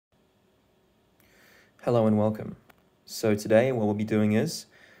Hello and welcome. So today what we'll be doing is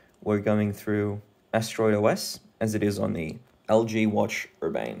we're going through asteroidos as it is on the LG Watch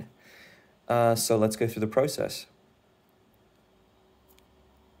Urbane. So let's go through the process.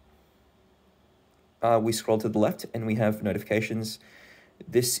 We scroll to the left and we have notifications.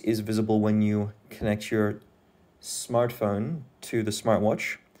 This is visible when you connect your smartphone to the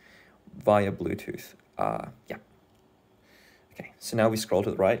smartwatch via Bluetooth. Yeah. Okay, so now we scroll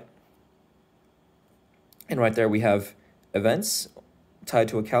to the right. And right there we have events tied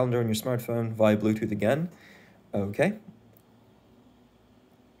to a calendar on your smartphone via Bluetooth again. Okay.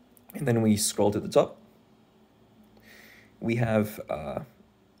 And then we scroll to the top. We have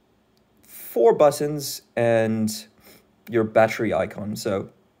 4 buttons and your battery icon. So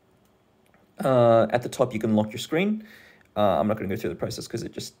at the top you can lock your screen. I'm not going to go through the process because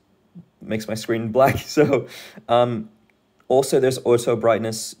it just makes my screen black. So also there's auto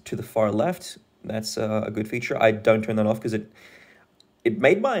brightness to the far left. That's a good feature. I don't turn that off because it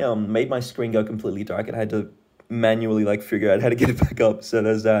made my screen go completely dark, and I had to manually figure out how to get it back up. So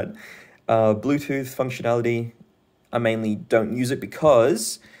there's that. Bluetooth functionality, I mainly don't use it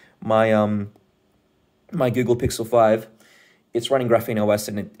because my my Google Pixel 5, it's running Graphene OS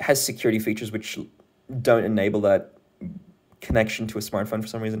and it has security features which don't enable that connection to a smartphone for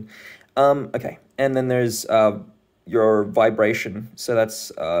some reason. Okay, and then there's your vibration. So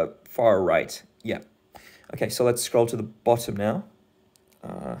that's far right. Yeah. Okay, so let's scroll to the bottom now.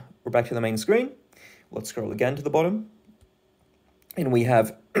 We're back to the main screen. Let's scroll again to the bottom. And we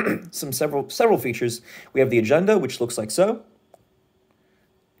have several features. We have the agenda, which looks like so.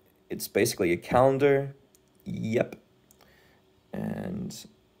 It's basically a calendar. Yep. And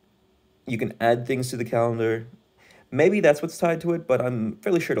you can add things to the calendar. Maybe that's what's tied to it, but I'm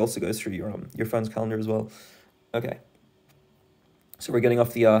fairly sure it also goes through your phone's calendar as well. Okay. So we're getting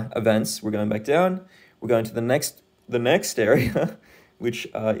off the events. We're going back down. We're going to the next area, which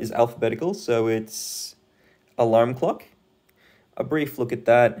is alphabetical. So it's alarm clock. A brief look at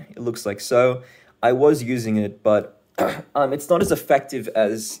that. It looks like so. I was using it, but it's not as effective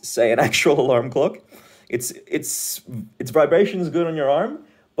as, say, an actual alarm clock. Its vibration is good on your arm,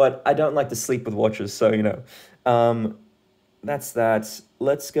 but I don't like to sleep with watches, so that's that.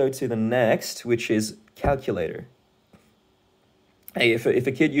 Let's go to the next, which is calculator. Hey, if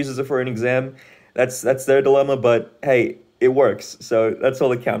a kid uses it for an exam, that's their dilemma, but hey, it works. So that's all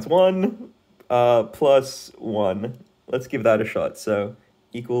that counts. 1 plus 1. Let's give that a shot. So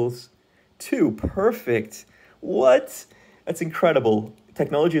equals 2. Perfect. What? That's incredible.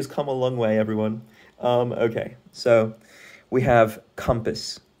 Technology has come a long way, everyone. Okay, so we have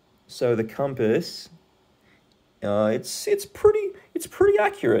compass. So the compass, it's pretty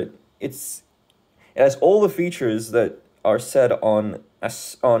accurate. It has all the features that are said on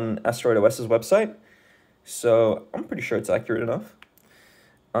asteroidos's website, so I'm pretty sure it's accurate enough.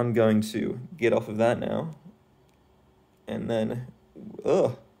 I'm going to get off of that now, and then,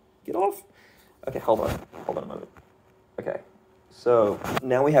 get off. Okay, hold on a moment. Okay, so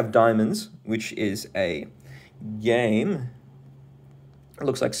now we have diamonds, which is a game. It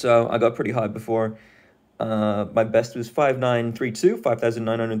looks like so. I got pretty high before. My best was 5,932,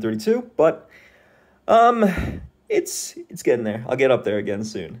 but it's getting there. I'll get up there again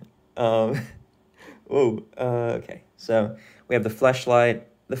soon. Okay. So we have the flashlight.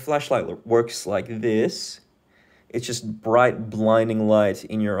 The flashlight works like this. It's just bright, blinding light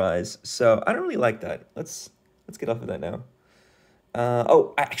in your eyes. So I don't really like that. Let's get off of that now.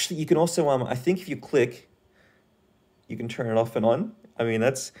 Actually, you can also I think if you click, you can turn it off and on. I mean,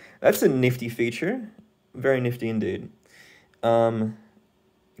 that's a nifty feature. Very nifty indeed.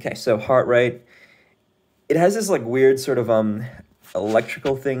 Okay, so heart rate. It has this weird sort of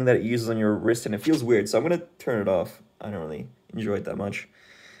electrical thing that it uses on your wrist, and it feels weird, so I'm gonna turn it off. I don't really enjoy it that much.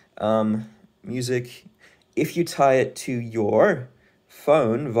 Music. If you tie it to your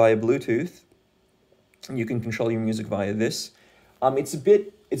phone via Bluetooth, you can control your music via this. It's a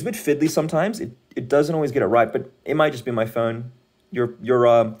bit fiddly sometimes. It doesn't always get it right, but it might just be my phone. Your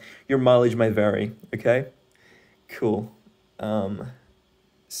mileage may vary. Okay, cool.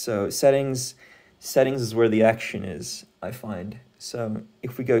 So settings is where the action is, I find. So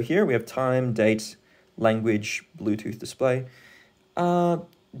if we go here, we have time, date, language, Bluetooth display.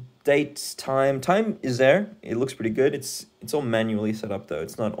 Date, time is there. It looks pretty good. It's all manually set up though.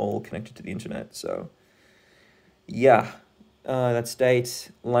 It's not all connected to the internet. So yeah, that's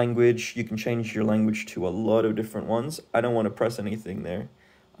date, language. You can change your language to a lot of different ones. I don't want to press anything there.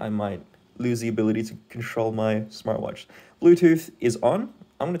 I might lose the ability to control my smartwatch. Bluetooth is on.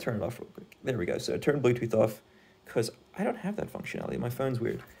 I'm going to turn it off real quick. There we go. So turn Bluetooth off because I don't have that functionality. My phone's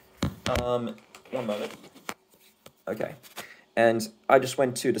weird. One moment. Okay. And I just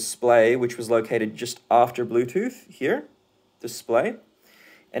went to display, which was located just after Bluetooth here. Display.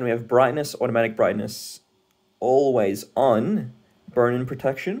 And we have brightness, automatic brightness, always on, burn-in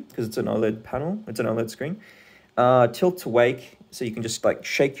protection, because it's an OLED panel, it's an OLED screen. Tilt to wake, so you can just like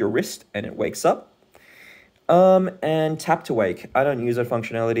shake your wrist and it wakes up. And tap to wake. I don't use that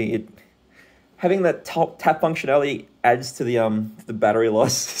functionality. Having that tap functionality adds to the battery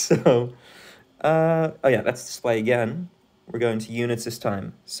loss. So, oh yeah, that's display again. We're going to units this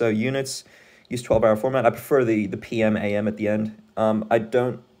time. So units use 12-hour format. I prefer the PM, AM at the end. I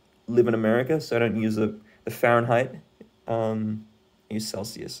don't live in America, so I don't use the Fahrenheit. I use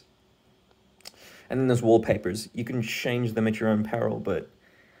Celsius. And then there's wallpapers. You can change them at your own peril, but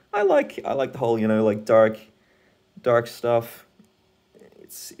I like the whole, you know, like dark stuff.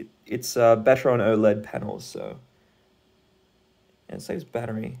 It's better on OLED panels, so. And it saves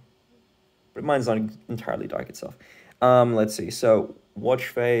battery, but mine's not entirely dark itself. Let's see. So watch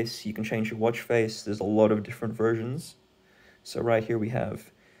face, you can change your watch face. There's a lot of different versions. So right here we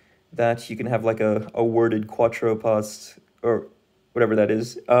have that. You can have like a worded quattro past or whatever that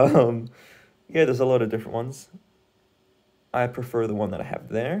is. Yeah, there's a lot of different ones. I prefer the one that I have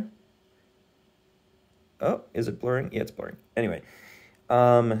there. Oh, is it blurring? Yeah, it's blurring. Anyway,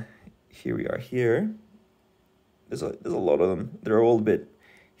 here we are here. There's a lot of them. They're all a bit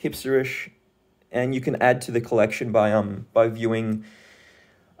hipsterish, and you can add to the collection by viewing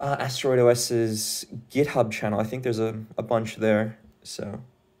asteroidos's GitHub channel. I think there's a bunch there, so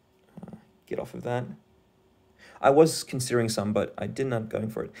get off of that. I was considering some, but I did not going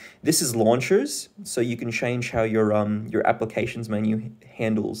for it. This is launchers, so you can change how your applications menu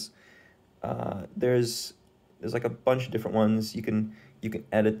handles. There's like a bunch of different ones. You can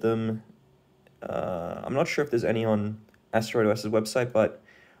edit them. I'm not sure if there's any on asteroidos's website, but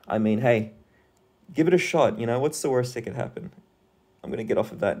I mean, hey, give it a shot. You know, what's the worst that could happen? I'm gonna get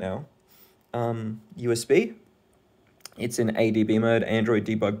off of that now. USB. It's in ADB mode, Android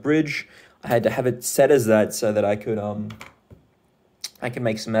Debug Bridge. I had to have it set as that so that I could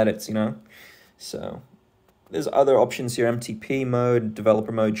make some edits, you know. So there's other options here: MTP mode,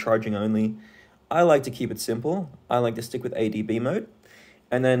 developer mode, charging only. I like to keep it simple. I like to stick with ADB mode.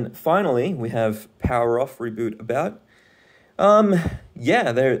 And then finally we have power off, reboot, about.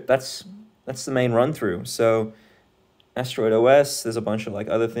 Yeah, that's the main run through. So Asteroid OS, there's a bunch of like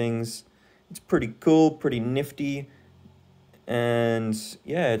other things. It's pretty cool, pretty nifty. And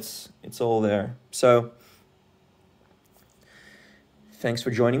yeah, it's all there. So thanks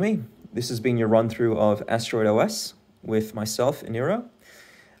for joining me. This has been your run through of Asteroid OS with myself, Nero.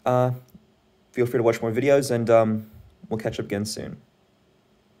 Feel free to watch more videos, and we'll catch up again soon.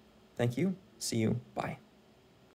 Thank you. See you. Bye.